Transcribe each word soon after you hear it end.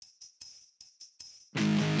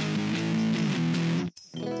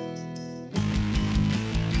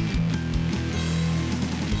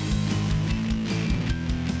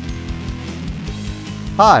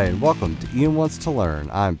Hi, and welcome to Ian Wants to Learn.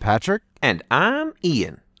 I'm Patrick. And I'm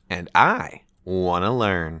Ian, and I want to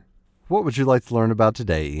learn. What would you like to learn about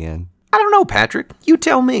today, Ian? I don't know, Patrick. You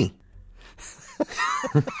tell me.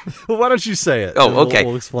 Well, why don't you say it? Oh, okay.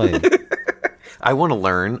 We'll explain. I want to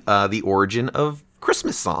learn the origin of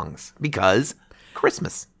Christmas songs, because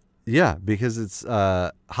Christmas. Yeah, because it's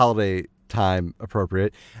holiday time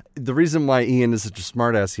appropriate. The reason why Ian is such a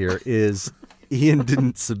smartass here is Ian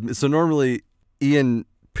didn't submit. So normally Ian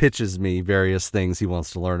pitches me various things he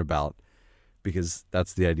wants to learn about because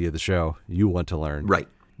that's the idea of the show. You want to learn. Right.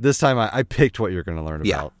 This time I picked what you're going to learn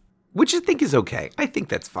about. Which I think is okay. I think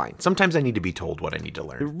that's fine. Sometimes I need to be told what I need to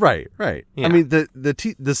learn. Right. Yeah. I mean,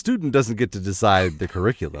 the student doesn't get to decide the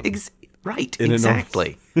curriculum. Right. In a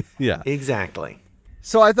Exactly. Yeah. Exactly.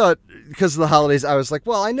 So I thought, because of the holidays, I was like,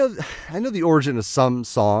 well, I know the origin of some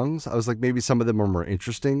songs. I was like, maybe some of them are more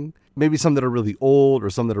interesting. Maybe some that are really old or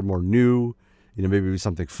some that are more new. You know, maybe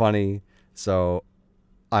something funny. So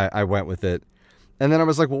I went with it. And then I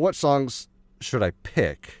was like, well, what songs should I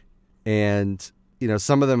pick? And, you know,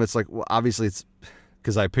 some of them it's like, well, obviously it's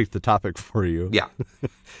because I picked the topic for you. Yeah.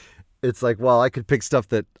 It's like, well, I could pick stuff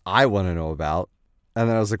that I want to know about. And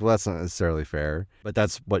then I was like, well, that's not necessarily fair. But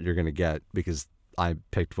that's what you're going to get because I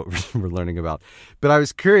picked what we're learning about. But I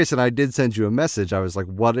was curious, and I did send you a message. I was like,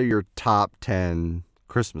 what are your top 10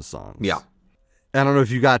 Christmas songs? Yeah. I don't know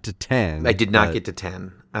if you got to 10. I did not get to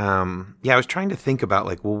 10. I was trying to think about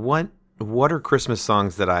like, well, what are Christmas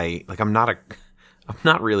songs that I'm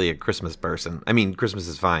not really a Christmas person. I mean, Christmas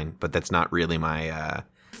is fine, but that's not really my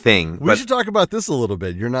thing. We should talk about this a little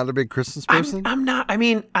bit. You're not a big Christmas person? I'm not. I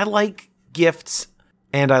mean, I like gifts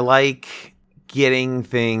and I like getting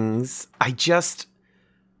things. I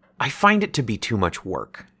find it to be too much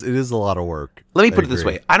work. It is a lot of work. Let me put it this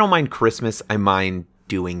way. I don't mind Christmas. I mind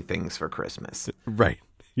doing things for Christmas. Right.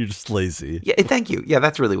 You're just lazy. Yeah, thank you. Yeah,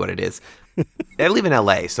 that's really what it is. I live in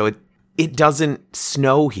LA, so it doesn't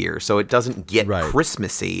snow here, so it doesn't get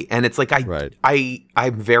Christmassy. And it's like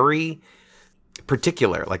I'm very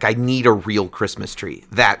particular. Like I need a real Christmas tree.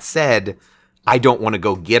 That said, I don't want to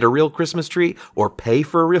go get a real Christmas tree or pay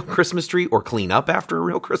for a real Christmas tree or clean up after a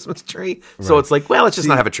real Christmas tree. So it's like, well, let's just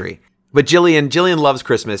not have a tree. But Jillian loves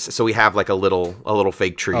Christmas, so we have like a little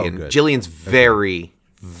fake tree. Oh, and good. Jillian's very,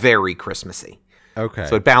 very Christmassy. Okay.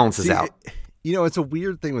 So it balances out. You know, it's a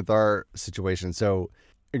weird thing with our situation. So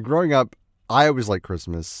growing up, I always liked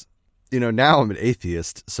Christmas. You know, now I'm an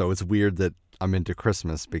atheist, so it's weird that I'm into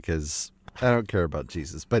Christmas because I don't care about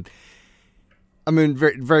Jesus. But I'm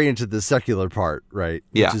very, very into the secular part, right?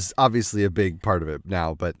 Yeah. Which is obviously a big part of it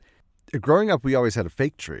now. But growing up, we always had a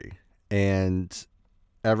fake tree. And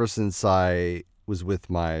ever since I was with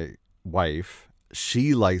my wife,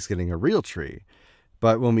 she likes getting a real tree.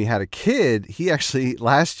 But when we had a kid,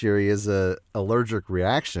 last year he has a allergic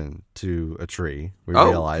reaction to a tree. We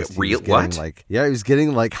realized he was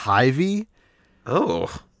getting like Hy-Vee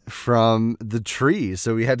from the tree.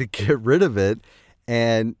 So we had to get rid of it.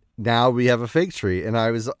 And now we have a fake tree. And I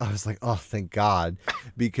was like, oh, thank God.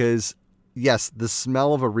 Because yes, the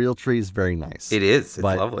smell of a real tree is very nice. It is. It's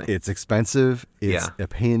but lovely. It's expensive. It's a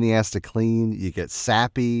pain in the ass to clean. You get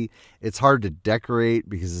sappy. It's hard to decorate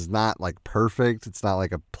because it's not like perfect. It's not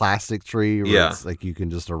like a plastic tree where it's like you can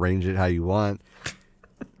just arrange it how you want.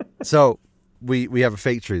 So we have a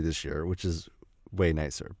fake tree this year, which is way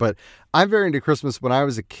nicer. But I'm very into Christmas. When I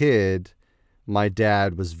was a kid, my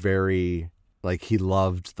dad was very... like he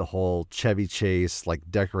loved the whole Chevy Chase, like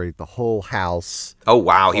decorate the whole house. Oh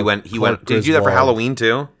wow, he went. Did you do that for Halloween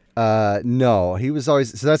too? No, he was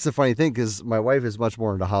always. So that's the funny thing because my wife is much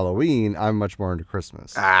more into Halloween. I'm much more into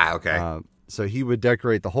Christmas. Ah, okay. So he would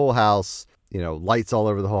decorate the whole house. You know, lights all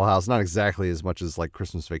over the whole house. Not exactly as much as like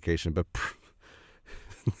Christmas Vacation, but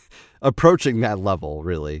approaching that level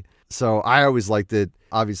really. So I always liked it.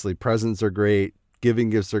 Obviously, presents are great.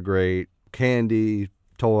 Giving gifts are great. Candy,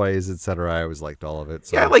 toys, etc. I always liked all of it.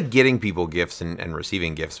 So. Yeah, I like getting people gifts and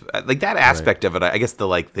receiving gifts. Like that aspect of it, I guess the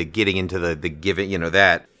getting into the giving,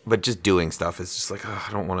 that. But just doing stuff is just like, I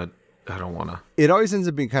don't want to. It always ends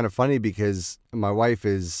up being kind of funny because my wife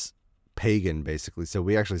is pagan, basically. So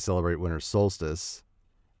we actually celebrate winter solstice.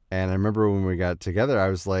 And I remember when we got together, I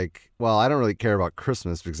was like, well, I don't really care about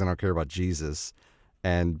Christmas because I don't care about Jesus.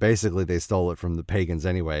 And basically they stole it from the pagans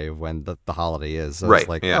anyway when the holiday is. So it's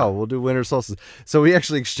like, we'll do winter solstice. So we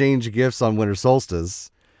actually exchange gifts on winter solstice.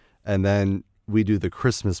 And then we do the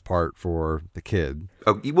Christmas part for the kid.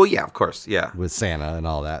 Oh, well, yeah, of course. Yeah. With Santa and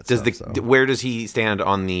all that. Where does he stand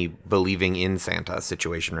on the believing in Santa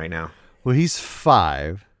situation right now? Well, he's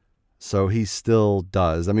 5. So he still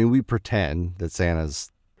does. I mean, we pretend that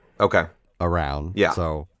Santa's okay around. Yeah.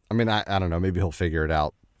 So I mean, I don't know. Maybe he'll figure it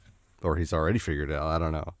out, or he's already figured it out. I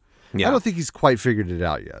don't know. Yeah. I don't think he's quite figured it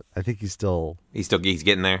out yet. I think he's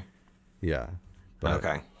getting there. Yeah.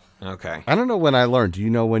 Okay. I don't know when I learned. Do you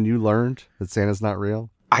know when you learned that Santa's not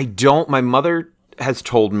real? I don't. My mother has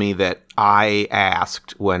told me that I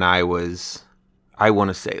asked when I was, I want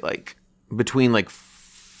to say like between like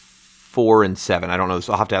 4 and 7. I don't know.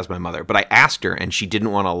 So I'll have to ask my mother. But I asked her, and she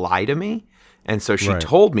didn't want to lie to me. And so she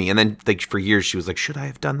told me. And then like for years she was like, should I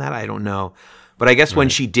have done that? I don't know. But I guess when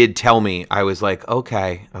she did tell me, I was like,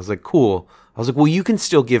 okay. I was like, cool. I was like, well, you can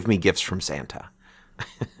still give me gifts from Santa.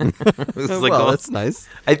 That's nice.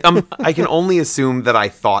 I can only assume that I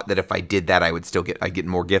thought that if I did that, I'd get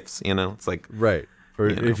more gifts. You know, it's like right. Or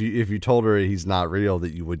if you told her he's not real,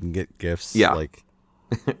 that you wouldn't get gifts. Yeah, like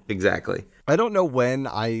exactly. I don't know when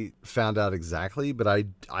I found out exactly, but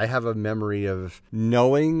I have a memory of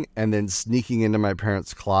knowing and then sneaking into my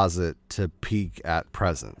parents' closet to peek at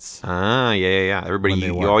presents. Yeah. Everybody,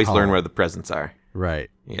 you always learn where the presents are. Right.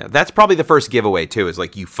 Yeah, that's probably the first giveaway, too, is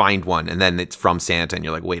like you find one and then it's from Santa and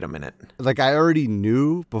you're like, wait a minute. Like I already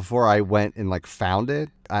knew before I went and like found it.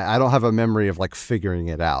 I don't have a memory of like figuring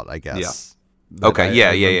it out, I guess. Yeah. Okay,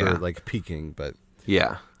 I remember, like peeking, but.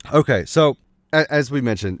 Yeah. Okay, so as we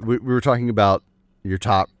mentioned, we were talking about your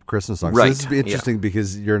top Christmas songs. Right. So this would be interesting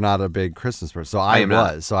because you're not a big Christmas person. So I was.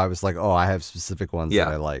 Not. So I was like, I have specific ones that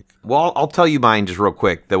I like. Well, I'll tell you mine just real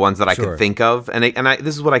quick. The ones that I could think of. And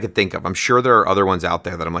this is what I could think of. I'm sure there are other ones out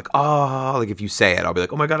there that I'm like, like if you say it, I'll be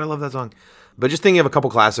like, oh my God, I love that song. But just thinking of a couple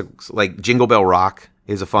classics, like Jingle Bell Rock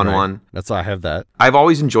is a fun one. That's why I have that. I've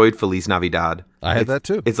always enjoyed Feliz Navidad. I had that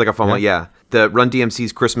too. It's like a fun one, yeah. The Run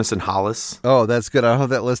DMC's Christmas in Hollis. Oh, that's good. I don't have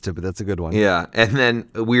that listed, but that's a good one. Yeah. And then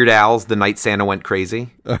Weird Al's The Night Santa Went Crazy.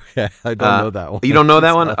 Okay. I don't know that one. You don't know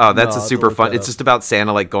that one? Oh, that's a super fun. It's just about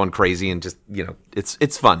Santa like going crazy and just,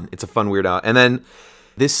 it's fun. It's a fun Weird Al. And then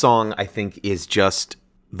this song I think is just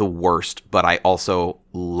the worst, but I also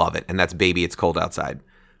love it. And that's Baby It's Cold Outside.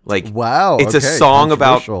 Like, wow, it's a song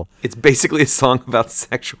it's basically a song about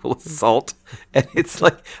sexual assault. And it's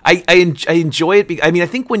like, I enjoy it. I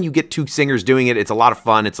think when you get two singers doing it, it's a lot of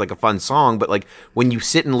fun. It's like a fun song. But like when you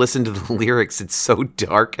sit and listen to the lyrics, it's so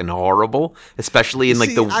dark and horrible, especially in like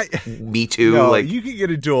Me Too. No, like you could get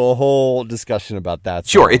into a whole discussion about that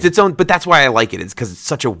song. Sure, it's its own, but that's why I like it. It's because it's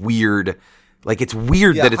such a weird, like it's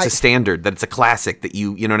weird that it's a standard, that it's a classic, that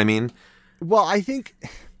you know what I mean? Well, I think...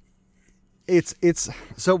 It's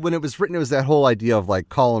so when it was written, it was that whole idea of like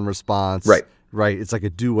call and response. Right. It's like a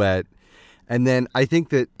duet. And then I think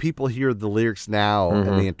that people hear the lyrics now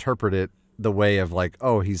and they interpret it the way of like,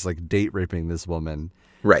 oh, he's like date raping this woman.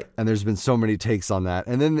 Right. And there's been so many takes on that.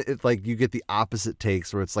 And then it like you get the opposite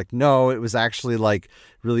takes where it's like, no, it was actually like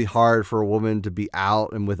really hard for a woman to be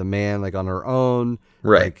out and with a man like on her own.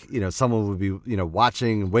 Right. Like, someone would be,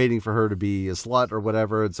 watching and waiting for her to be a slut or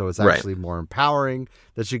whatever. And so it's actually more empowering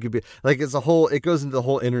that she could be like, it goes into the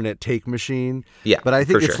whole internet take machine. Yeah. But I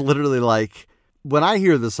think it's literally like, when I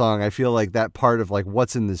hear the song, I feel like that part of like,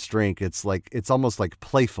 what's in this drink? It's like, it's almost like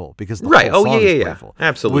playful because the whole song is playful.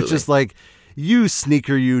 Absolutely. Which is like, you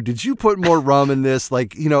sneaker, did you put more rum in this?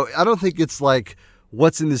 Like, I don't think it's like,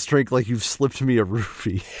 what's in this drink? Like you've slipped me a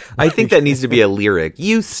roofie. I think that needs to be a lyric.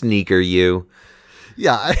 You sneaker, you.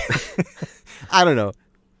 Yeah. I don't know.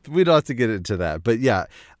 We don't have to get into that. But yeah,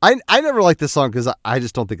 I never liked this song because I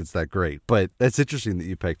just don't think it's that great. But that's interesting that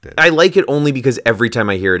you picked it. I like it only because every time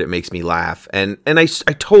I hear it, it makes me laugh. And I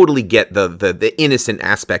totally get the innocent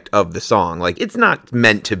aspect of the song. Like, it's not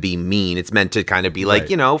meant to be mean. It's meant to kind of be like,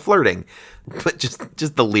 flirting. But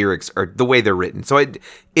just the lyrics are the way they're written. So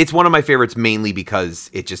it's one of my favorites mainly because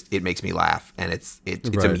it makes me laugh and it's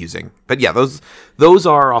amusing. But yeah, those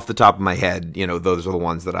are off the top of my head. Those are the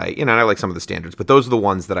ones that I like some of the standards, but those are the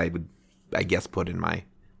ones that I would, I guess, put in my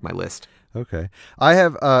list. Okay. I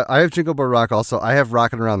have Jingle Bell Rock also. I have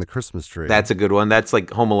Rockin' Around the Christmas Tree. That's a good one. That's like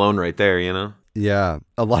Home Alone right there, Yeah.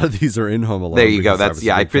 A lot of these are in Home Alone. There you go.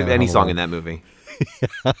 I put any song in that movie.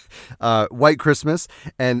 White Christmas,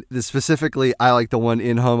 and specifically I like the one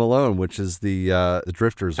in Home Alone, which is the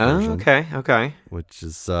Drifters version. Oh, okay. Which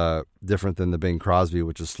is different than the Bing Crosby,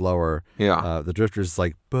 which is slower. Yeah. The Drifters is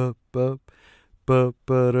like bup, bup, bup,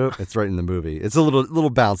 bup, bup. It's right in the movie. It's a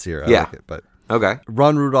little bouncier. I like it, but okay.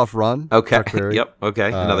 Run, Rudolph, Run. Okay. Yep. Okay.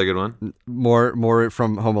 Another good one. More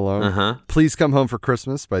from Home Alone. Please Come Home for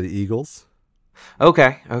Christmas by the Eagles.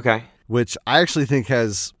 Okay. Which I actually think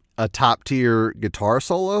has a top tier guitar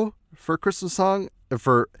solo for a Christmas song,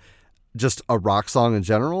 for just a rock song in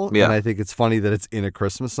general. Yeah. And I think it's funny that it's in a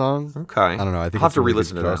Christmas song. Okay. I don't know. I think I'll have to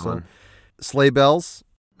re-listen to that one. Sleigh Bells.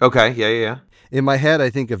 Okay. Yeah. In my head, I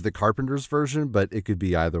think of the Carpenters version, but it could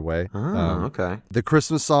be either way. Oh, okay. The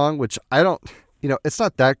Christmas song, which I don't, it's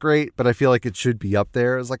not that great, but I feel like it should be up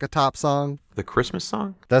there as like a top song. The Christmas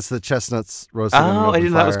song? That's the chestnuts roasting. Oh, I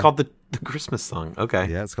didn't know that was called the Christmas song. Okay.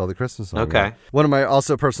 Yeah, it's called the Christmas song. Okay. Yeah. One of my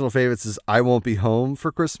also personal favorites is I Won't Be Home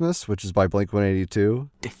for Christmas, which is by Blink-182.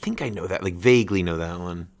 I think I know that, like vaguely know that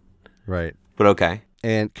one. Right. But okay.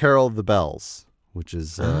 And Carol of the Bells, which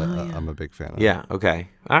is I'm a big fan of. Yeah, okay.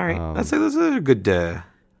 All right. Those are good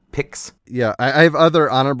picks. Yeah, I have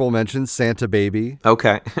other honorable mentions. Santa Baby.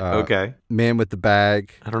 Okay. Okay. Man with the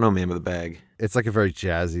Bag. I don't know Man with the Bag. It's like a very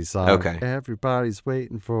jazzy song. Okay. Everybody's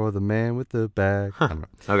waiting for the man with the bag. Huh. I don't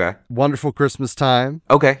know. Okay. Wonderful Christmas Time.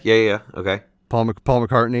 Okay. Yeah. Okay. Paul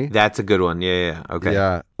McCartney. That's a good one. Yeah. Okay.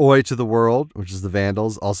 Yeah. Oi to the World, which is the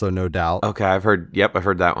Vandals. Also No Doubt. Okay. I've heard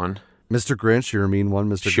that one. Mr. Grinch, you're a mean one,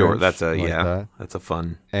 Mr. Sure. Grinch. That's that's a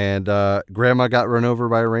fun. And Grandma Got Run Over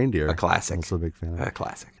by a Reindeer. A classic. Also a big fan. A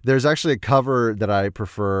classic. There's actually a cover that I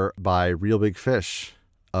prefer by Real Big Fish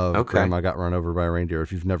of Grandma Got Run Over by a Reindeer.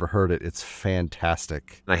 If you've never heard it, it's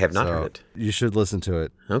fantastic. I have not heard it. You should listen to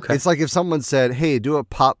it. Okay. It's like if someone said, hey, do a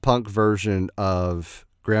pop punk version of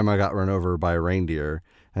Grandma Got Run Over by a Reindeer,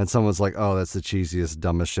 and someone's like, oh, that's the cheesiest,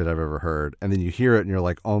 dumbest shit I've ever heard. And then you hear it and you're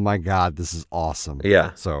like, oh my God, this is awesome.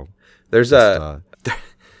 Yeah. So there's I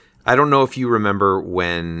don't know if you remember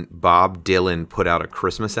when Bob Dylan put out a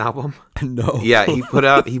Christmas album. No. Yeah, he put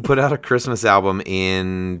out a Christmas album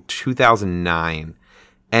in 2009.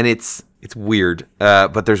 And it's weird,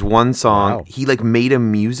 but there's one song. Wow. He like made a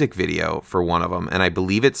music video for one of them, and I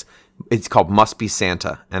believe it's called "Must Be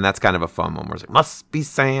Santa," and that's kind of a fun one. Where it's like "Must be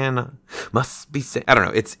Santa, must be Santa." I don't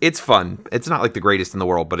know. It's fun. It's not like the greatest in the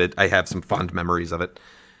world, but I have some fond memories of it.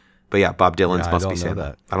 But yeah, Bob Dylan's "Must Be Santa."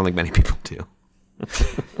 That. I don't think many people do.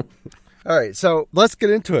 All right, so let's get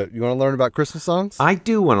into it. You want to learn about Christmas songs? I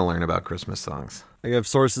do want to learn about Christmas songs. I have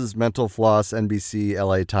sources: Mental Floss, NBC,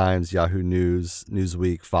 LA Times, Yahoo News,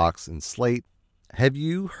 Newsweek, Fox, and Slate. Have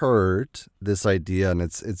you heard this idea, and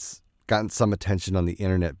it's gotten some attention on the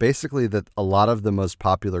internet, basically that a lot of the most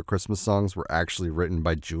popular Christmas songs were actually written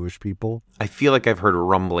by Jewish people? I feel like I've heard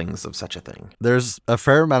rumblings of such a thing. There's a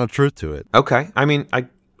fair amount of truth to it. Okay. I mean,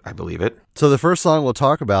 I believe it. So the first song we'll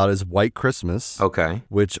talk about is White Christmas. Okay.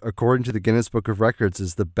 Which, according to the Guinness Book of Records,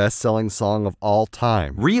 is the best-selling song of all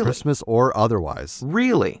time. Really? Christmas or otherwise.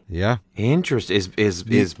 Really? Yeah. Interesting.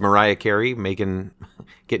 Is Mariah Carey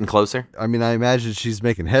getting closer? I mean, I imagine she's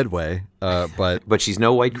making headway, but... But she's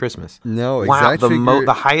no White Christmas. No, wow, exact figure...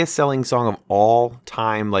 the highest-selling song of all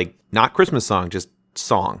time, like, not Christmas song, just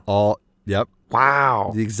song. Yep.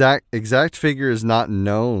 Wow. The exact figure is not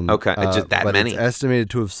known. Okay, just that but many. It's estimated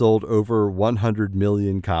to have sold over 100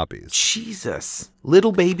 million copies. Jesus.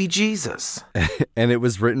 Little baby Jesus. And it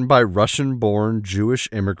was written by Russian-born Jewish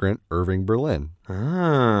immigrant Irving Berlin.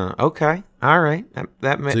 Ah, okay. All right.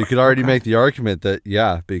 So you could already make the argument that,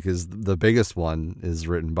 yeah, because the biggest one is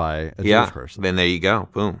written by a Jewish person. Then there you go.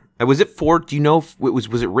 Boom. And was it do you know if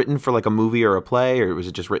was it written for like a movie or a play, or was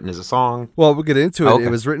it just written as a song? Well, we'll get into it. Okay. It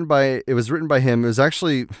was written by him. It was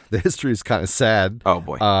actually, the history is kind of sad. Oh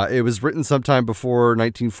boy. It was written sometime before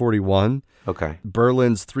 1941. Okay.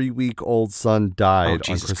 Berlin's 3-week-old son died on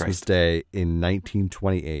Christmas Christ. Day in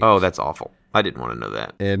 1928. Oh, that's awful. I didn't want to know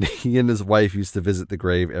that. And he and his wife used to visit the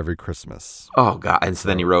grave every Christmas. Oh, God. And so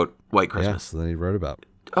then he wrote White Christmas. Yeah, so then he wrote about it.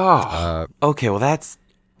 Oh, okay. Well, that's...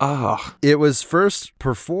 Oh. It was first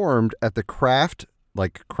performed at the Kraft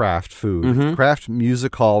food, Kraft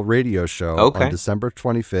Music Hall radio show on December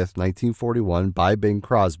 25th, 1941 by Bing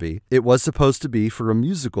Crosby. It was supposed to be for a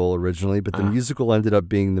musical originally, but the musical ended up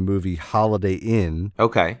being the movie Holiday Inn,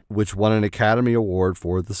 which won an Academy Award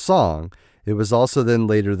for the song. It was also then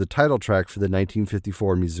later the title track for the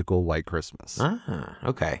 1954 musical White Christmas. Ah,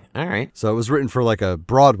 okay. All right. So it was written for like a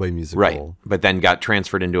Broadway musical. Right, but then got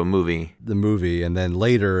transferred into a movie. The movie, and then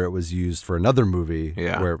later it was used for another movie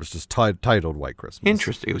where it was just titled White Christmas.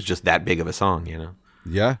 Interesting. It was just that big of a song, you know?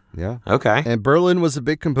 Yeah, yeah. Okay. And Berlin was a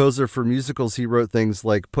big composer for musicals. He wrote things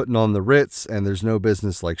like Putting on the Ritz and There's No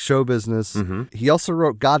Business Like Show Business. Mm-hmm. He also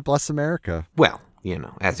wrote God Bless America. Well, you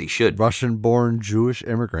know, as he should. Russian-born Jewish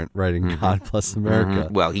immigrant writing God Bless America.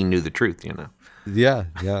 Mm-hmm. Well, he knew the truth, you know. Yeah,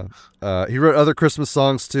 yeah. He wrote other Christmas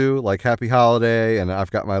songs too, like Happy Holiday and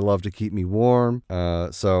I've Got My Love to Keep Me Warm.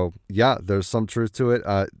 So, yeah, there's some truth to it.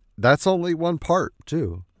 That's only one part,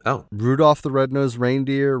 too. Oh. Rudolph the Red-Nosed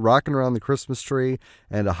Reindeer, Rockin' Around the Christmas Tree,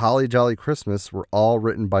 and A Holly Jolly Christmas were all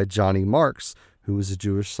written by Johnny Marks, who was a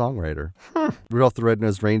Jewish songwriter. Rudolph the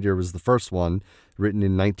Red-Nosed Reindeer was the first one, written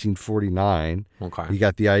in 1949. Okay. He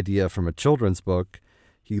got the idea from a children's book.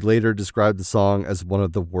 He later described the song as one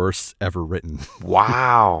of the worst ever written.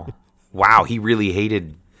 Wow. Wow, he really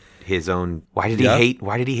hated his own. Why did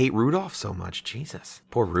he hate Rudolph so much? Jesus,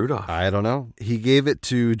 poor Rudolph. I don't know. He gave it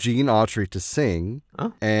to Gene Autry to sing,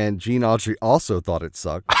 and Gene Autry also thought it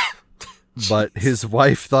sucked. But his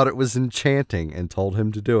wife thought it was enchanting and told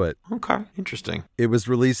him to do it. Okay, interesting. It was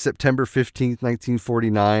released September 15th,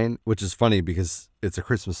 1949, which is funny because it's a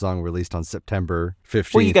Christmas song released on September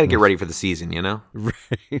 15th. Well, you got to get ready for the season, you know?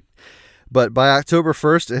 Right. But by October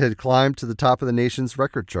 1st, it had climbed to the top of the nation's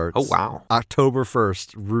record charts. Oh, wow. October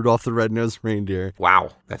 1st, Rudolph the Red-Nosed Reindeer.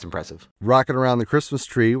 Wow, that's impressive. Rockin' Around the Christmas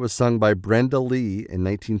Tree was sung by Brenda Lee in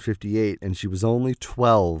 1958, and she was only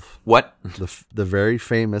 12. What? The very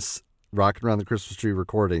famous Rockin' Around the Christmas Tree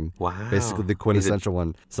recording. Wow. Basically the quintessential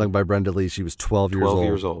one, sung by Brenda Lee. She was 12 years old. 12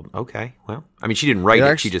 years old. Okay. Well, I mean, she didn't write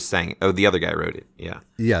it. She just sang it. Oh, the other guy wrote it. Yeah.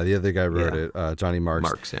 Yeah, the other guy wrote it, Johnny Marks.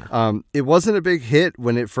 Marks, yeah. It wasn't a big hit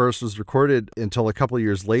when it first was recorded until a couple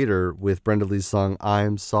years later with Brenda Lee's song,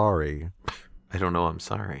 I'm Sorry. I don't know I'm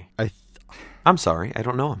sorry. I'm sorry. I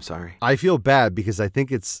don't know I'm sorry. I feel bad because I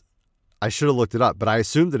think I should have looked it up, but I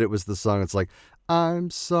assumed that it was the song. It's like, I'm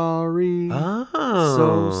sorry. Oh.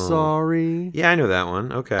 So sorry. Yeah, I know that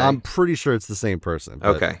one. Okay. I'm pretty sure it's the same person.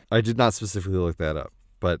 Okay. I did not specifically look that up.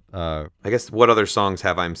 But I guess what other songs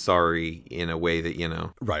have I'm sorry in a way that, you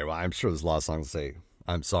know? Right. Well, I'm sure there's a lot of songs that say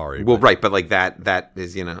I'm sorry. Well, right. But like that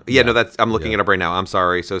is, you know. Yeah, no, I'm looking it up right now. I'm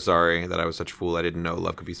sorry. So sorry that I was such a fool. I didn't know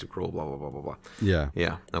love could be so cruel. Blah, blah, blah, blah, blah. Yeah.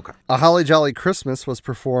 Yeah. Okay. A Holly Jolly Christmas was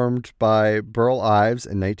performed by Burl Ives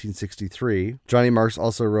in 1963. Johnny Marks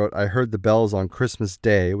also wrote I Heard the Bells on Christmas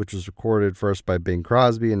Day, which was recorded first by Bing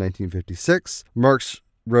Crosby in 1956. Marks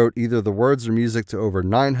wrote either the words or music to over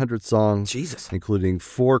 900 songs, Jesus, including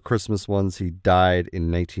 4 Christmas ones. He died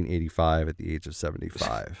in 1985 at the age of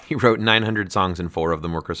 75. He wrote 900 songs and 4 of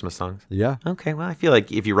them were Christmas songs? Yeah. Okay, well, I feel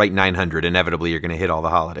like if you write 900, inevitably you're going to hit all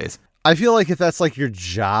the holidays. I feel like if that's like your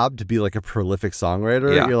job to be like a prolific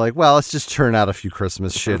songwriter, you're like, well, let's just churn out a few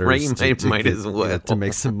Christmas shitters. Right, might as well. To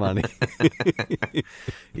make some money.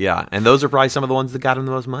 Yeah, and those are probably some of the ones that got him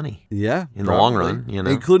the most money. Yeah. In the long run, you know.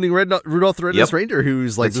 Including Rudolph the Red-Nosed Reindeer,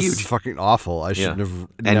 who's like, That's this huge. is fucking awful. I should have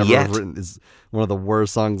never have written. It's one of the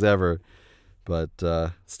worst songs ever.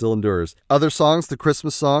 But still endures. Other songs, the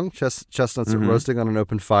Christmas song, Chestnuts Roasting on an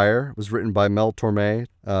Open Fire, was written by Mel Torme,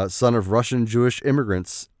 son of Russian Jewish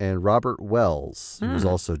immigrants, and Robert Wells, who was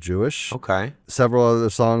also Jewish. Okay. Several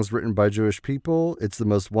other songs written by Jewish people. It's the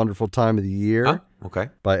Most Wonderful Time of the Year. Okay.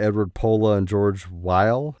 By Edward Pola and George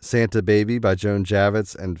Weil. Santa Baby by Joan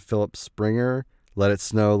Javits and Philip Springer. Let It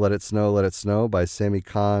Snow, Let It Snow, Let It Snow by Sammy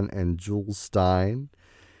Kahn and Jules Stein.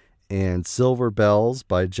 And Silver Bells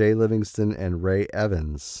by Jay Livingston and Ray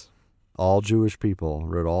Evans. All Jewish people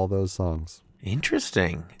wrote all those songs.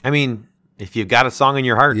 Interesting. I mean, if you've got a song in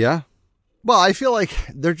your heart. Yeah. Well, I feel like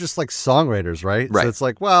they're just like songwriters, right? Right. So it's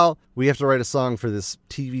like, well, we have to write a song for this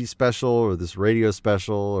TV special or this radio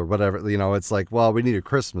special or whatever. You know, it's like, well, we need a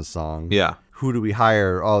Christmas song. Yeah. Who do we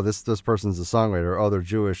hire? Oh, this person's a songwriter. Oh, they're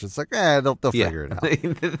Jewish. It's like, they'll figure it out.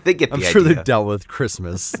 They get the idea. I'm sure they've dealt with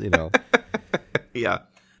Christmas, you know. Yeah.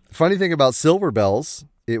 Funny thing about Silver Bells,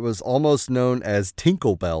 it was almost known as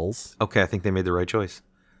Tinkle Bells. Okay, I think they made the right choice.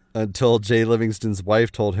 Until Jay Livingston's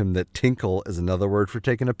wife told him that tinkle is another word for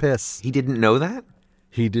taking a piss. He didn't know that?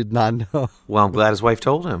 He did not know. Well, I'm glad his wife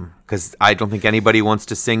told him, because I don't think anybody wants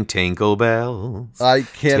to sing Tinkle Bells. I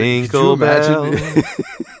can't. Tinkle Bells.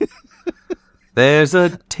 There's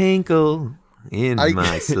a tinkle in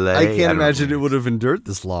my sleigh. I can't imagine it would have endured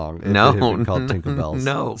this long if it had been called Tinkle Bells.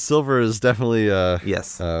 No. Silver is definitely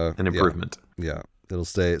an improvement. Yeah. It'll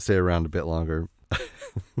stay around a bit longer.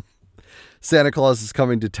 Santa Claus is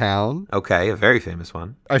Coming to Town. Okay, a very famous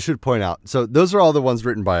one. I should point out. So those are all the ones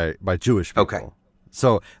written by Jewish people. Okay.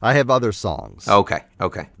 So I have other songs. Okay.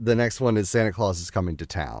 The next one is Santa Claus is Coming to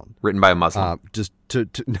Town. Written by a Muslim. Just to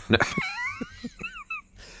no.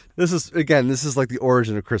 This is like the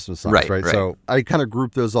origin of Christmas songs, right? So I kind of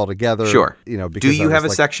group those all together. Sure. You know, because do you have a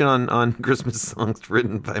section on Christmas songs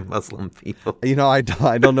written by Muslim people? You know, I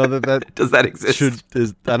don't know that does that exist?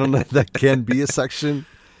 I don't know if that can be a section.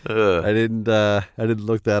 I didn't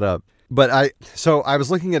look that up. But I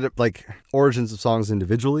was looking at it like origins of songs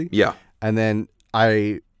individually. Yeah. And then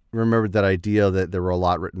I remembered that idea that there were a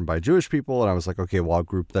lot written by Jewish people, and I was like, okay, well, I'll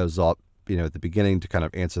group those up, you know, at the beginning to kind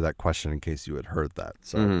of answer that question in case you had heard that.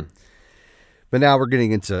 So, But now we're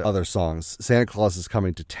getting into other songs. Santa Claus is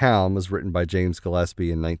Coming to Town was written by James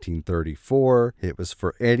Gillespie in 1934. It was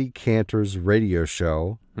for Eddie Cantor's radio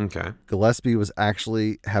show. Okay. Gillespie was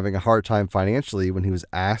actually having a hard time financially when he was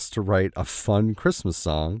asked to write a fun Christmas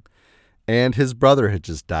song, and his brother had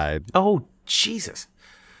just died. Oh, Jesus.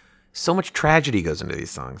 So much tragedy goes into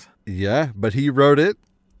these songs. Yeah, but he wrote it.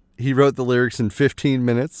 He wrote the lyrics in 15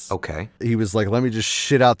 minutes. Okay. He was like, let me just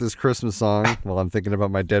shit out this Christmas song while I'm thinking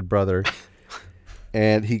about my dead brother.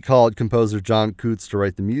 And he called composer John Coots to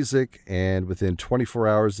write the music, and within 24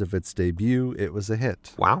 hours of its debut, it was a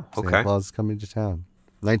hit. Wow, okay. Santa Claus is Coming to Town.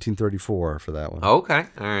 1934 for that one. Okay,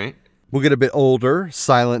 all right. We'll get a bit older.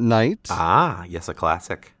 Silent Night. Ah, yes, a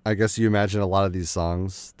classic. I guess you imagine a lot of these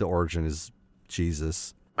songs, the origin is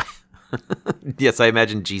Jesus. Yes, I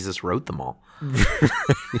imagine Jesus wrote them all.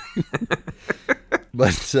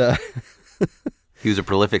 But he was a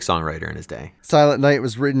prolific songwriter in his day. Silent Night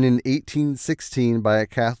was written in 1816 by a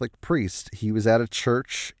Catholic priest. He was at a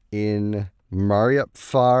church in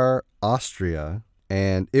Mariapfarr, Austria,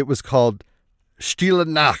 and it was called Stille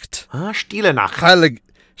Nacht. Stille Nacht.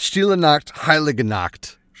 Stille Nacht, Heilige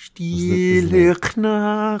Nacht. Stille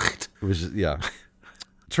Nacht. Yeah.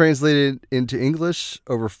 Translated into English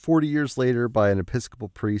over 40 years later by an Episcopal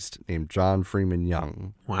priest named John Freeman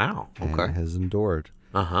Young. Wow. Okay. And has endured.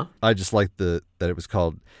 Uh-huh. I just like that it was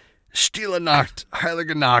called Stille Nacht,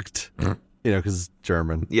 Heilige Nacht. Because it's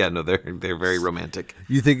German. Yeah, no, they're very romantic.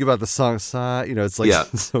 You think about the song, it's like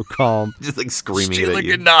so calm. Just like screaming Stille at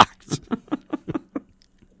you. Nacht.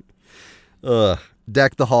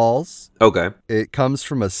 Deck the Halls. Okay. It comes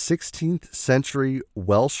from a 16th century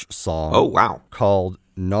Welsh song. Oh, wow. Called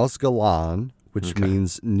Nos Galan, which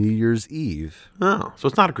means New Year's Eve. Oh, so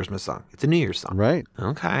it's not a Christmas song. It's a New Year's song. Right.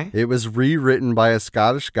 Okay. It was rewritten by a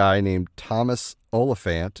Scottish guy named Thomas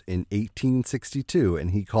Oliphant in 1862,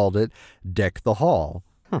 and he called it Deck the Hall.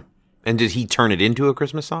 And did he turn it into a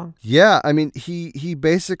Christmas song? Yeah, I mean, he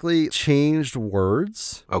basically changed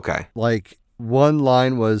words. Okay. Like, one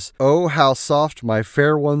line was, "Oh, how soft my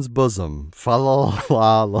fair one's bosom. Fa la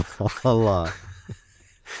la la la la."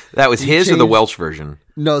 That was his or the Welsh version?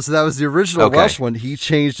 No, so that was the original Welsh one. He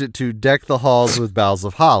changed it to "Deck the halls with boughs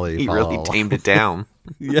of holly." He really tamed it down.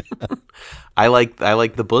 Yeah. I like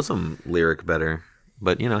the bosom lyric better.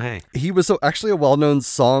 But, hey. He was actually a well-known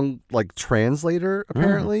song translator,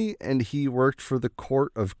 apparently, and he worked for the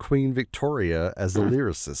court of Queen Victoria as a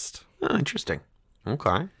lyricist. Oh, interesting.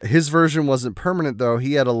 Okay. His version wasn't permanent, though.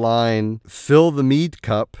 He had a line, "Fill the mead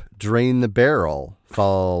cup, drain the barrel,"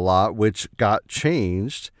 which got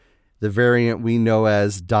changed. The variant we know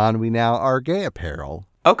as "Don We Now Our Gay Apparel."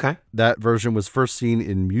 Okay. That version was first seen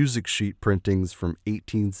in music sheet printings from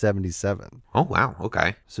 1877. Oh, wow.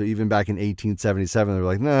 Okay. So even back in 1877, they were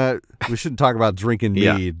like, nah, we shouldn't talk about drinking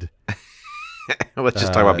mead. Let's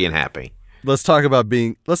just talk about being happy. Let's talk about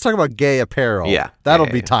gay apparel. Yeah. That'll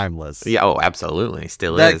be timeless. Yeah. Oh, absolutely.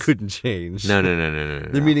 Still that is. That couldn't change. No.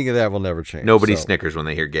 The meaning of that will never change. Nobody snickers when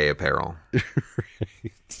they hear gay apparel.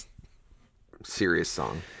 Right. Serious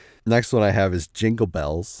song. Next one I have is Jingle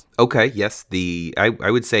Bells. Okay, yes. I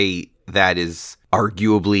would say that is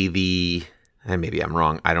arguably and maybe I'm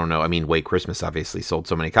wrong. I don't know. I mean, White Christmas obviously sold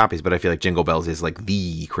so many copies, but I feel like Jingle Bells is like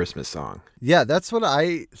the Christmas song. Yeah, that's what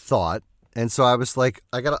I thought. And so I was like,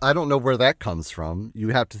 I don't know where that comes from. You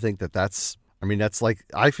have to think that's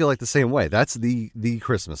I feel like the same way. That's the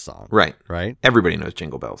Christmas song. Right. Right? Everybody knows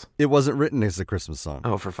Jingle Bells. It wasn't written as a Christmas song.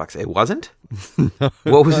 Oh, for fuck's sake. It wasn't? No,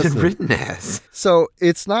 what was it written as? So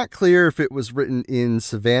it's not clear if it was written in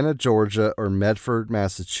Savannah, Georgia or Medford,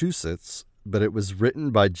 Massachusetts, but it was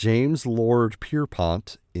written by James Lord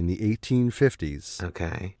Pierpont in the 1850s.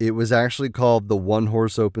 Okay. It was actually called The One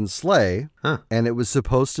Horse Open Sleigh, and it was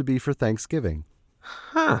supposed to be for Thanksgiving.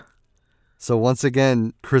 Huh. So once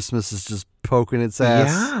again, Christmas is just poking its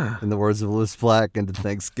ass, in the words of Lewis Black, into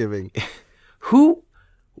Thanksgiving.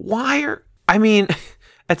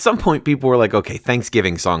 At some point people were like, okay,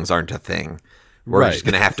 Thanksgiving songs aren't a thing. We're just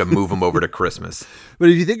going to have to move them over to Christmas. But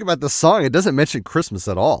if you think about the song, it doesn't mention Christmas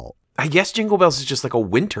at all. I guess Jingle Bells is just like a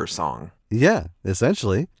winter song. Yeah,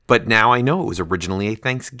 essentially. But now I know it was originally a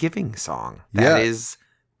Thanksgiving song. That is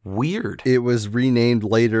weird. It was renamed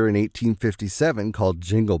later in 1857 called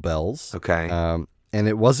Jingle Bells. Okay. And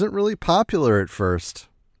it wasn't really popular at first,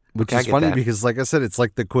 which is funny because, like I said, it's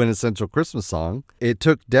like the quintessential Christmas song. It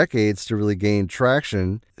took decades to really gain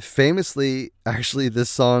traction. Famously, actually, this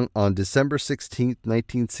song on December 16th,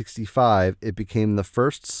 1965, it became the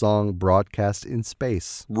first song broadcast in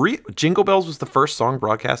space. Jingle Bells was the first song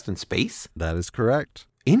broadcast in space? That is correct.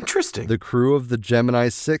 Interesting. The crew of the Gemini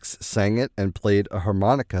 6 sang it and played a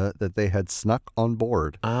harmonica that they had snuck on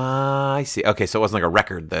board. I see. Okay, so it wasn't like a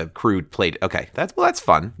record. The crew played. Okay, that's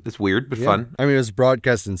fun. It's weird, but fun. I mean, it was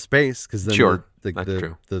broadcast in space because then that's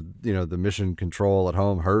true. The mission control at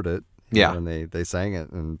home heard it. And they sang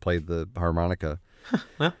it and played the harmonica.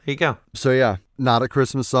 Well, here you go. So not a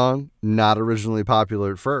Christmas song, not originally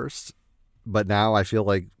popular at first, but now I feel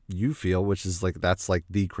like you feel, which is like that's like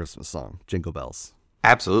the Christmas song, Jingle Bells.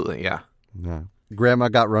 Absolutely, yeah. Yeah. Grandma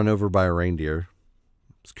got run over by a reindeer.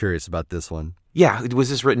 I was curious about this one. Yeah, was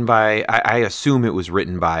this written by? I assume it was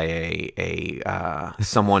written by a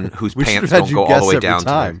someone whose pants don't go all the way down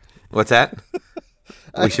to. What's that?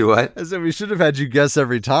 We should what? I said we should have had you guess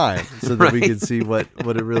every time so that we could see what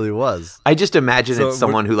it really was. I just imagine it's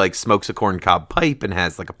someone who like smokes a corncob pipe and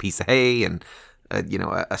has like a piece of hay and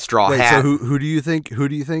a straw hat. So who do you think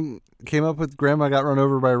came up with Grandma got run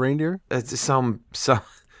over by a reindeer? It's some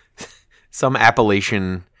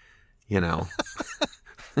Appalachian,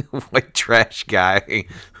 white trash guy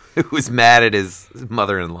who was mad at his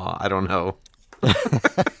mother-in-law. I don't know.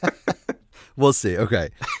 We'll see. Okay.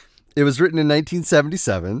 It was written in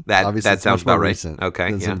 1977. That sounds about right. Recent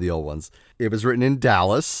than some of the old ones. It was written in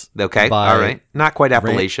Dallas. Okay, all right. Not quite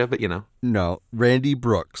Appalachia, but No, Randy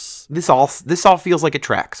Brooks. This all feels like it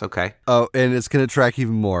tracks. Okay. Oh, and it's going to track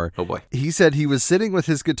even more. Oh boy. He said he was sitting with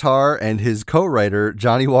his guitar and his co-writer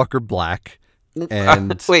Johnny Walker Black.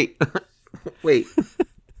 And wait.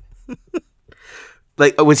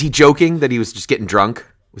 Like, was he joking that he was just getting drunk?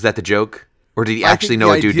 Was that the joke, or did he actually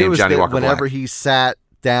know a dude named Johnny Walker Black? Whenever he sat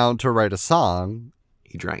down to write a song,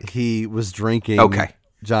 he drank. He was drinking. Okay.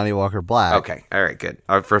 Johnny Walker Black. Okay, all right, good.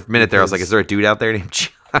 For a minute there, I was like, "Is there a dude out there named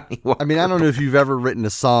Johnny Walker?" I mean, I don't know if you've ever written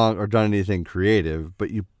a song or done anything creative,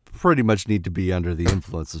 but you pretty much need to be under the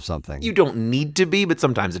influence of something. You don't need to be, but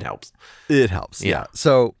sometimes it helps. It helps. Yeah.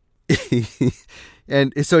 So,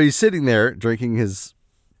 so he's sitting there drinking his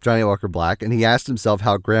Johnny Walker Black, and he asked himself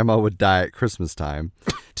how Grandma would die at Christmas time.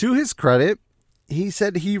 To his credit, he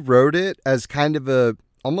said he wrote it as kind of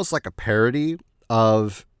almost like a parody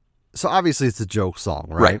of. So obviously it's a joke song,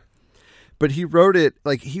 right? But he wrote it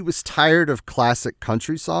like he was tired of classic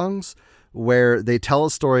country songs where they tell a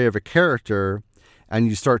story of a character and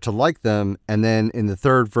you start to like them, and then in the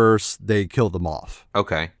third verse they kill them off.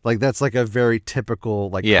 Okay. Like that's like a very typical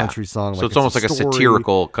country song. So it's almost like a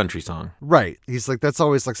satirical country song. Right. He's like, that's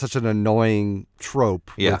always like such an annoying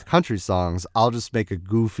trope with country songs. I'll just make a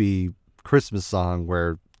goofy Christmas song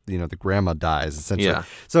where, the grandma dies essentially. Yeah.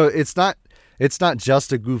 So it's not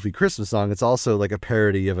just a goofy Christmas song. It's also like a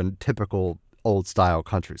parody of a typical old style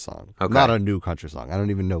country song. Okay. Not a new country song. I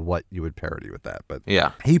don't even know what you would parody with that. But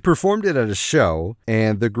yeah. He performed it at a show,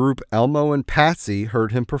 and the group Elmo and Patsy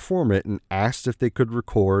heard him perform it and asked if they could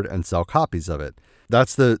record and sell copies of it.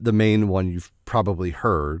 That's the main one you've probably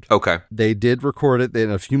heard. Okay. They did record it.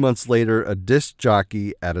 Then a few months later, a disc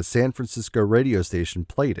jockey at a San Francisco radio station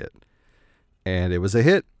played it. And it was a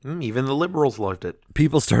hit. Even the liberals loved it.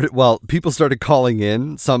 People started calling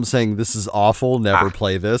in, some saying this is awful, never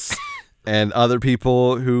play this. And other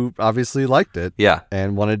people who obviously liked it. Yeah.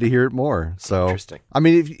 And wanted to hear it more. So interesting. I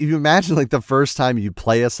mean, if you imagine like the first time you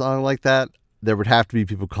play a song like that, there would have to be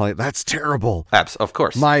people calling it, that's terrible. Of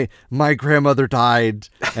course. My grandmother died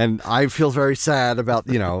and I feel very sad about,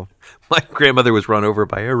 My grandmother was run over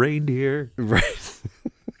by a reindeer. Right.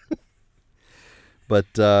 But,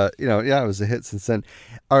 it was a hit since then.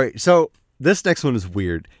 All right, so this next one is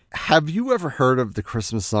weird. Have you ever heard of the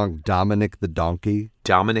Christmas song Dominic the Donkey?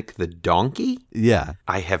 Dominic the Donkey? Yeah.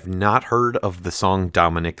 I have not heard of the song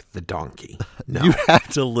Dominic the Donkey. No. You have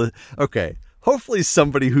to okay. Hopefully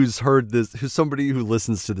somebody who's heard this, somebody who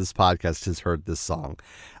listens to this podcast has heard this song.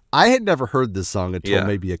 I had never heard this song until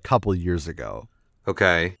maybe a couple years ago.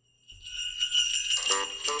 Okay.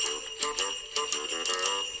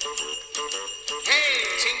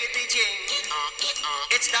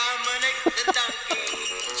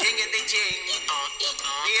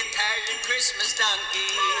 Christmas donkey,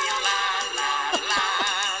 la la la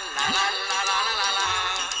la la la la la la la la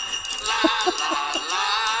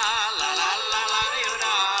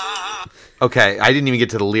la. Okay, I didn't even get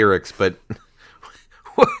to the lyrics, but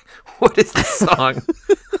what is this song?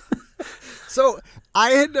 So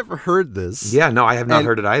I had never heard this. Yeah, no, I have not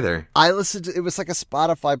heard it either. I listened to it was like a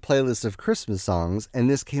Spotify playlist of Christmas songs, and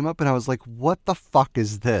this came up, and I was like, "What the fuck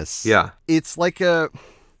is this?" Yeah, it's like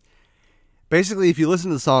basically, if you listen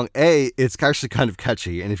to the song, it's actually kind of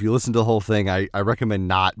catchy, and if you listen to the whole thing, I recommend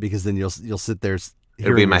not, because then you'll sit there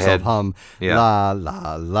hearing be in my yourself head. Hum la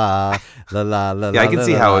la la la la la. Yeah, I can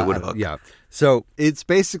see how it would hook. Yeah, so it's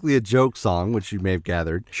basically a joke song, which you may have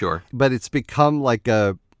gathered. Sure, but it's become like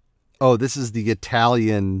this is the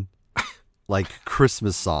Italian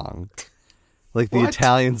Christmas song. Like the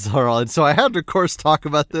Italians are all, and so I had to, of course, talk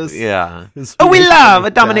about this. Yeah. We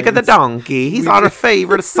love Dominic the Donkey. He's our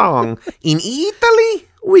favorite song. In Italy,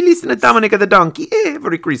 we listen to Dominic the Donkey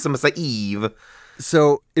every Christmas Eve.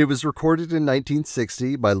 So it was recorded in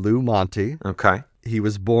 1960 by Lou Monte. Okay. He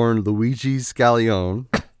was born Luigi Scaglione.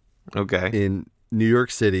 Okay. In New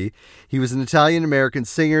York City. He was an Italian-American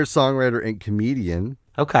singer, songwriter, and comedian.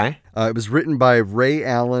 Okay. It was written by Ray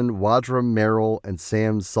Allen, Wadra Merrill, and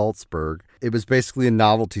Sam Salzberg. It was basically a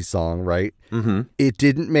novelty song, right? Mm-hmm. It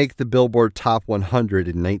didn't make the Billboard Top 100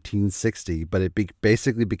 in 1960, but it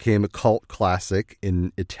basically became a cult classic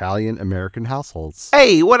in Italian-American households.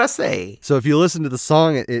 Hey, what I say? So if you listen to the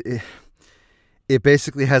song, it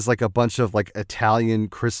basically has like a bunch of like Italian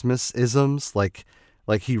Christmas isms, like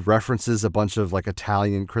he references a bunch of like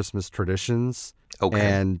Italian Christmas traditions. Okay.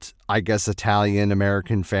 And I guess Italian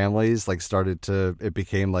American families like it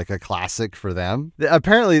became like a classic for them.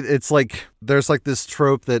 Apparently it's like, there's like this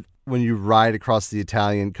trope that when you ride across the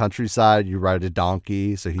Italian countryside, you ride a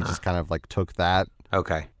donkey. So he just kind of like took that.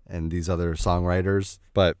 Okay. And these other songwriters.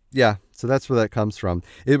 But yeah, so that's where that comes from.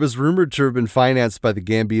 It was rumored to have been financed by the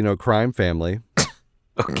Gambino crime family.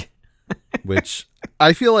 Okay. Which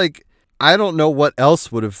I feel like, I don't know what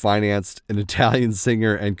else would have financed an Italian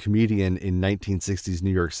singer and comedian in 1960s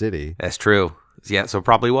New York City. That's true. Yeah, so it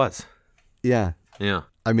probably was. Yeah. Yeah.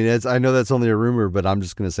 I mean, I know that's only a rumor, but I'm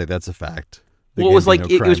just going to say that's a fact. Well, it was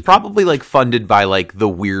like, it was probably like funded by like the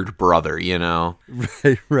weird brother, you know?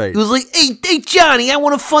 Right. It was like, hey, Johnny, I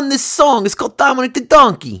want to fund this song. It's called Dominic the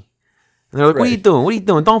Donkey. And they're like, What are you doing? What are you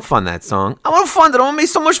doing? Don't fund that song. I want to fund it. I want to make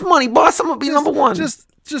so much money, boss. I'm going to be number one.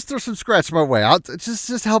 Just throw some scratch my way. I'll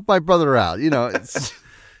just help my brother out. You know, it's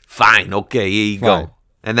fine. Okay, here you go.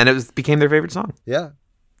 And then it became their favorite song. Yeah.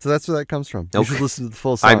 So that's where that comes from. Okay. You should listen to the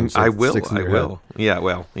full song. I will. Yeah,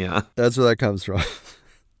 well, yeah. That's where that comes from.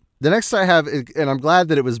 The next I have, and I'm glad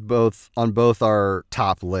that it was on both our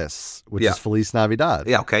top lists, which is Feliz Navidad.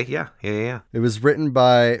 Yeah, okay, yeah. It was written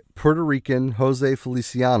by Puerto Rican Jose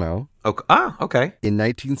Feliciano. Okay. Okay. In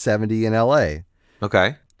 1970 in L.A.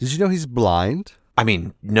 Okay. Did you know he's blind? I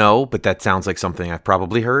mean, no, but that sounds like something I've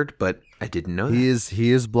probably heard, but I didn't know that.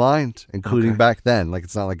 He is blind, including back then. Like,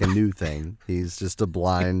 it's not like a new thing. He's just a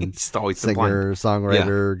blind singer,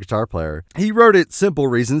 songwriter, guitar player. He wrote it simple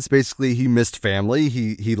reasons. Basically, he missed family.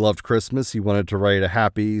 He loved Christmas. He wanted to write a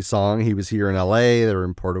happy song. He was here in L.A. They were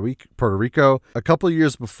in Puerto Rico. A couple of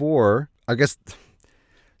years before, I guess.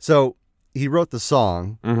 So he wrote the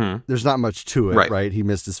song. Mm-hmm. There's not much to it, right? He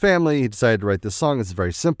missed his family. He decided to write this song. It's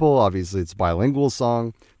very simple. Obviously, it's a bilingual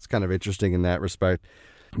song. It's kind of interesting in that respect.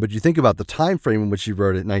 But you think about the time frame in which he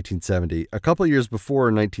wrote it in 1970. A couple of years before,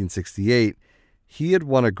 in 1968, he had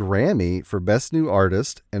won a Grammy for Best New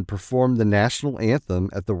Artist and performed the national anthem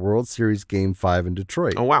at the World Series Game 5 in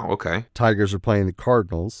Detroit. Oh, wow. Okay. Tigers were playing the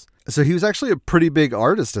Cardinals. So he was actually a pretty big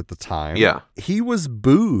artist at the time. Yeah. He was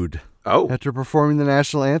booed. After performing the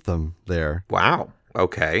national anthem there. Wow.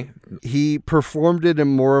 Okay. He performed it in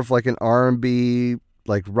more of like an R&B,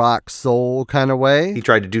 like rock soul kind of way. He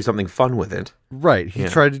tried to do something fun with it. Right. He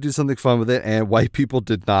tried to do something fun with it, and white people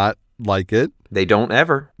did not like it. They don't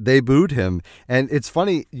ever. They booed him. And it's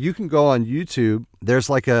funny, you can go on YouTube. There's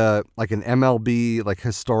like an MLB like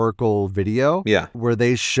historical video where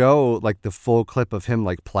they show like the full clip of him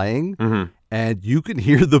like playing. Mm-hmm. And you can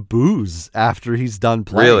hear the boos after he's done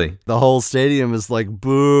playing. Really? The whole stadium is like,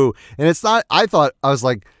 boo. And it's not, I was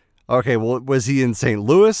like, okay, well, was he in St.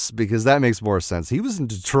 Louis? Because that makes more sense. He was in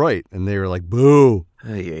Detroit, and they were like, boo.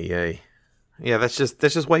 Ay. Yeah, that's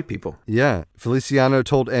just white people. Yeah. Feliciano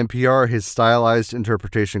told NPR his stylized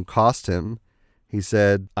interpretation cost him. He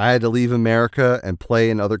said, I had to leave America and play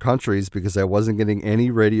in other countries because I wasn't getting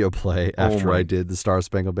any radio play after I did the Star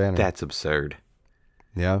Spangled Banner. That's absurd.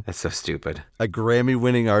 Yeah. That's so stupid. A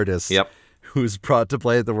Grammy-winning artist who's brought to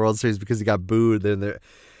play at the World Series because he got booed. And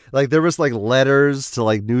there was like letters to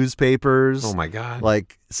like newspapers. Oh, my God.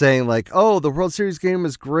 Like saying like, oh, the World Series game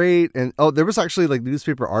was great. And there was actually like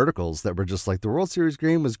newspaper articles that were just like, the World Series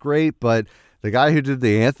game was great, but the guy who did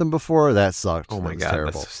the anthem before, that sucked. Oh, my God.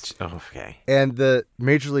 Terrible. Okay. And the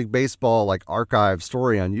Major League Baseball like archive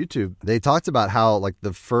story on YouTube, they talked about how like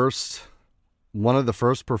one of the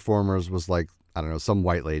first performers was like, I don't know, some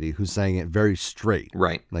white lady who sang it very straight.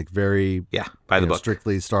 Right. Like very, by the book.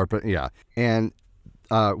 Strictly And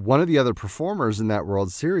one of the other performers in that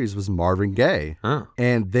World Series was Marvin Gaye. Huh.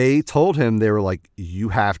 And they told him, they were like, you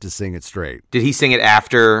have to sing it straight. Did he sing it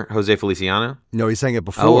after Jose Feliciano? No, he sang it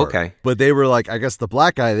before. Oh, okay. But they were like, I guess the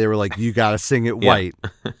black guy, they were like, you got to sing it white.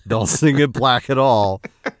 Don't sing it black at all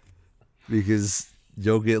because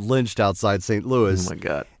you'll get lynched outside St. Louis. Oh, my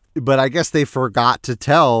God. But I guess they forgot to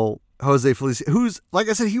tell Jose Feliciano, who's, like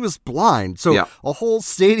I said, he was blind. So a whole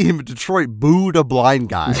stadium in Detroit booed a blind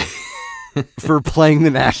guy for playing the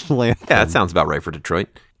national anthem. Yeah, that sounds about right for Detroit.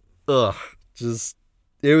 Ugh.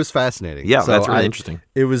 It was fascinating. Yeah, so that's really interesting.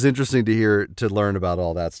 It was interesting to learn about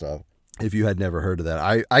all that stuff. if you had never heard of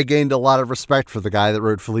that. I gained a lot of respect for the guy that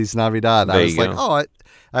wrote Feliz Navidad. I was like,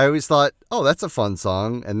 I always thought, oh, that's a fun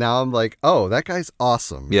song. And now I'm like, oh, that guy's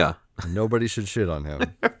awesome. Yeah. Nobody should shit on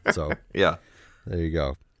him. So yeah, there you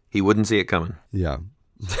go. He wouldn't see it coming. Yeah.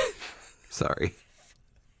 Sorry.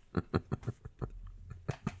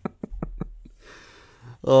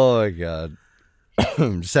 Oh my God.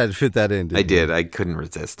 Just had to fit that in. I did. I couldn't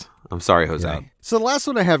resist. I'm sorry, Jose. Yeah. So the last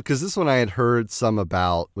one I have, because this one I had heard some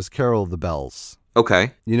about, was Carol of the Bells.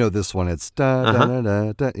 Okay. You know this one. It's da da da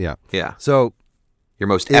da da. Yeah. Yeah. So your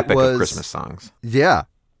most epic of Christmas songs. Yeah.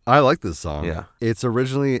 I like this song. Yeah. It's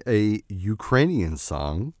originally a Ukrainian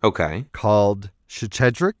song. Okay. Called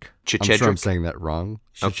Shchedrik. Shchedrik. I'm sure I'm saying that wrong.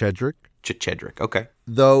 Shchedrik. Shchedrik. Okay.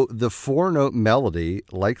 Though the 4-note melody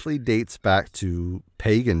likely dates back to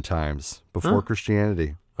pagan times before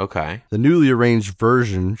Christianity. Okay. The newly arranged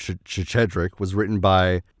version, Shchedrik, was written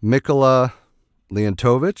by Mikola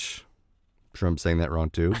Leontovich. I'm sure I'm saying that wrong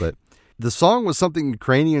too, but the song was something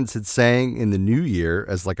Ukrainians had sang in the new year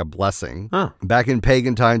as like a blessing. Back in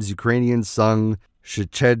pagan times, Ukrainians sung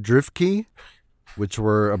Shchedrivki, which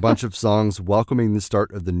were a bunch of songs welcoming the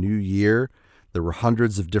start of the new year. There were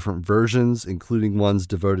hundreds of different versions, including ones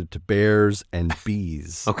devoted to bears and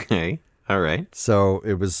bees. Okay. All right. So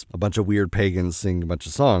it was a bunch of weird pagans singing a bunch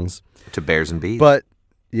of songs. To bears and bees. But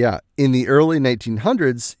yeah, in the early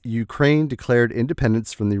 1900s, Ukraine declared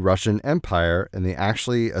independence from the Russian Empire, and they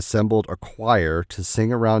actually assembled a choir to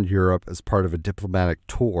sing around Europe as part of a diplomatic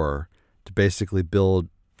tour to basically build,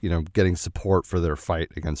 getting support for their fight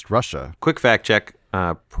against Russia. Quick fact check.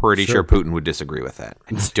 Pretty sure Putin would disagree with that.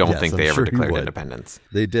 I don't think they ever declared independence.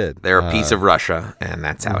 They did. They're a piece of Russia, and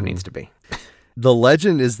that's how it needs to be. The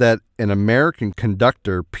legend is that an American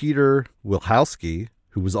conductor, Peter Wilhowsky,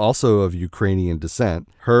 who was also of Ukrainian descent,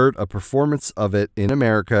 heard a performance of it in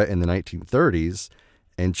America in the 1930s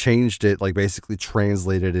and changed it, like basically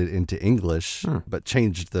translated it into English, but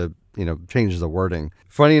changed the wording.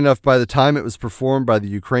 Funny enough, by the time it was performed by the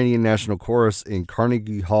Ukrainian National Chorus in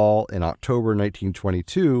Carnegie Hall in October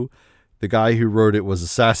 1922, the guy who wrote it was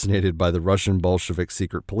assassinated by the Russian Bolshevik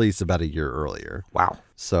secret police about a year earlier. Wow.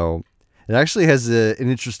 So it actually has an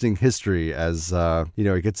interesting history as,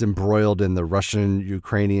 it gets embroiled in the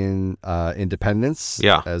Russian-Ukrainian independence.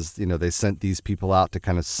 Yeah. As, they sent these people out to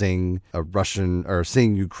kind of sing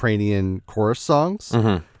sing Ukrainian chorus songs.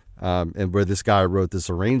 Mm-hmm. And where this guy wrote this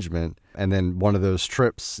arrangement. And then one of those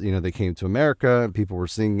trips, they came to America and people were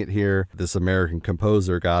singing it here. This American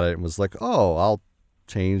composer got it and was like, oh, I'll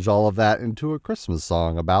change all of that into a Christmas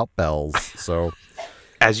song about bells. So,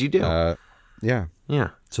 as you do. Yeah. Yeah.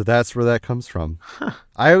 So that's where that comes from. Huh.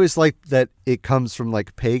 I always like that it comes from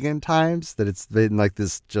like pagan times, that it's been like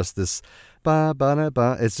this ba ba da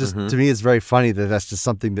ba. It's just, to me, it's very funny that that's just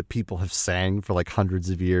something that people have sang for like hundreds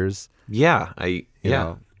of years. Yeah. I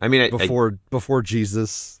mean, before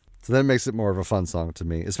Jesus. So that makes it more of a fun song to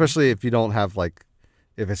me, especially if you don't have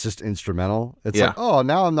if it's just instrumental. It's like, oh,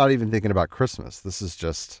 now I'm not even thinking about Christmas. This is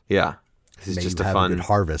just This is just a fun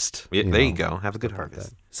harvest. Yeah, there you go. Have a good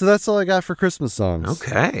harvest. So that's all I got for Christmas songs.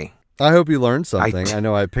 Okay. I hope you learned something. I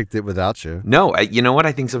know I picked it without you. No, you know what?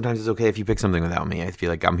 I think sometimes it's okay if you pick something without me. I feel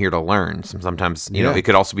like I'm here to learn. Sometimes, it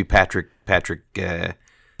could also be Patrick Patrick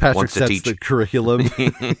wants to teach the curriculum.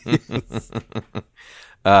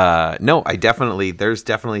 No, there's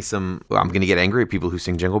definitely some, I'm going to get angry at people who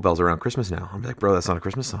sing Jingle Bells around Christmas now. I'm like, bro, that's not a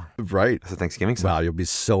Christmas song. Right. That's a Thanksgiving song. Wow, you'll be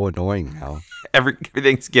so annoying now. Every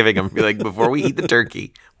Thanksgiving, I'm going to be like, before we eat the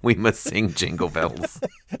turkey, we must sing Jingle Bells.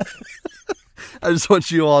 I just want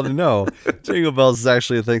you all to know, Jingle Bells is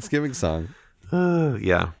actually a Thanksgiving song.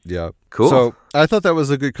 Yeah. Yeah. Cool. So I thought that was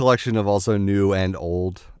a good collection of also new and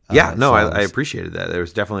old I appreciated that. There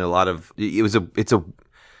was definitely a lot of, it's a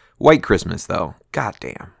white Christmas, though. God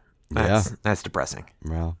damn. That's depressing.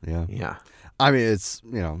 Well, yeah. Yeah. I mean, it's,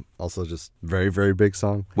 also just very, very big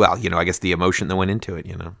song. Well, I guess the emotion that went into it,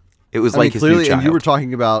 It was his clearly, new child. And you were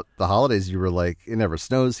talking about the holidays. You were like, it never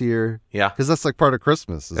snows here. Yeah. Because that's like part of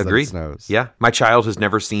Christmas. Agreed. That it snows. Yeah. My child has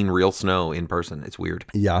never seen real snow in person. It's weird.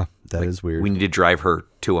 Yeah, that is weird. We need to drive her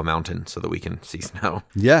to a mountain so that we can see snow.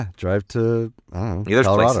 Yeah, drive to, I don't know,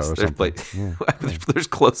 Colorado or something. There's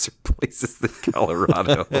closer places than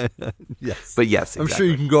Colorado. Yes. But yes, exactly. I'm sure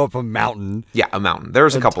you can go up a mountain. Yeah, a mountain.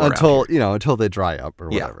 There's a couple until, around until they dry up or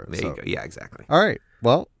whatever. Yeah, there you go. Yeah, exactly. All right.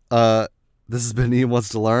 Well, this has been Ian Wants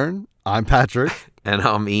to Learn. I'm Patrick. And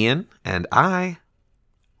I'm Ian, and I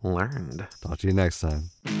learned. Talk to you next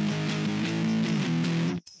time.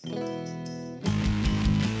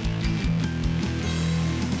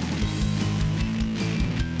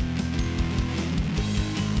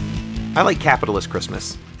 I like capitalist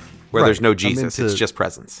Christmas, where there's no Jesus. It's just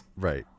presents. Right.